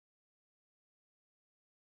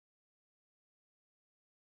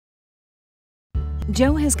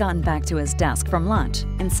Joe has gotten back to his desk from lunch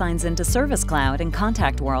and signs into Service Cloud and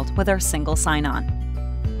Contact World with our single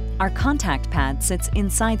sign-on. Our contact pad sits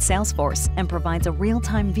inside Salesforce and provides a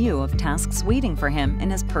real-time view of tasks waiting for him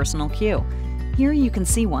in his personal queue. Here you can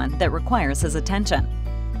see one that requires his attention.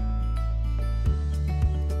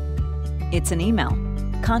 It's an email.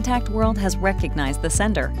 Contact World has recognized the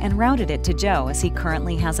sender and routed it to Joe as he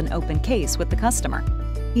currently has an open case with the customer.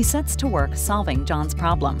 He sets to work solving John's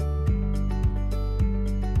problem.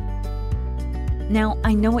 Now,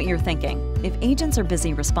 I know what you're thinking. If agents are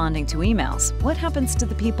busy responding to emails, what happens to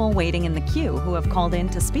the people waiting in the queue who have called in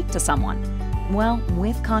to speak to someone? Well,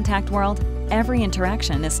 with Contact World, every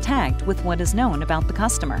interaction is tagged with what is known about the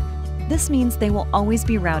customer. This means they will always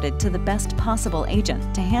be routed to the best possible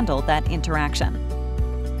agent to handle that interaction.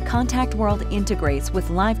 Contact World integrates with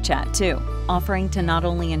live chat too, offering to not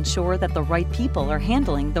only ensure that the right people are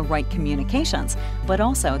handling the right communications, but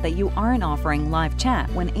also that you aren't offering live chat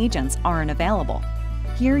when agents aren't available.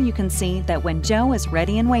 Here you can see that when Joe is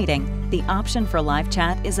ready and waiting, the option for live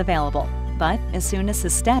chat is available, but as soon as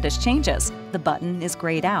his status changes, the button is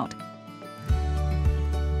grayed out.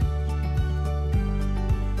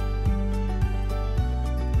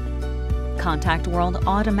 Contact World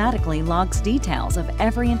automatically logs details of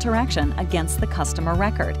every interaction against the customer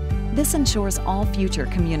record. This ensures all future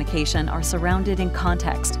communication are surrounded in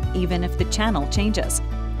context, even if the channel changes.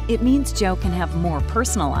 It means Joe can have more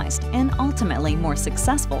personalized and ultimately more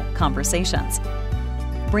successful conversations.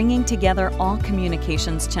 Bringing together all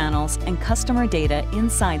communications channels and customer data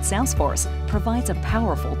inside Salesforce provides a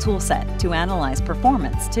powerful toolset to analyze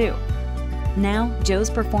performance too. Now, Joe's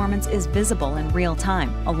performance is visible in real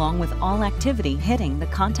time, along with all activity hitting the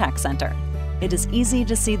contact center. It is easy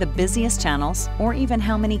to see the busiest channels or even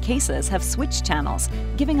how many cases have switched channels,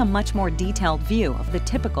 giving a much more detailed view of the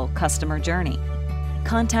typical customer journey.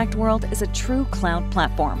 Contact World is a true cloud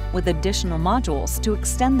platform with additional modules to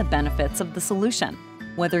extend the benefits of the solution.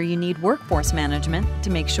 Whether you need workforce management to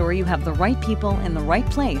make sure you have the right people in the right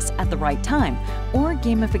place at the right time, or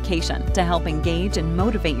gamification to help engage and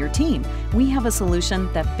motivate your team, we have a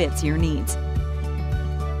solution that fits your needs.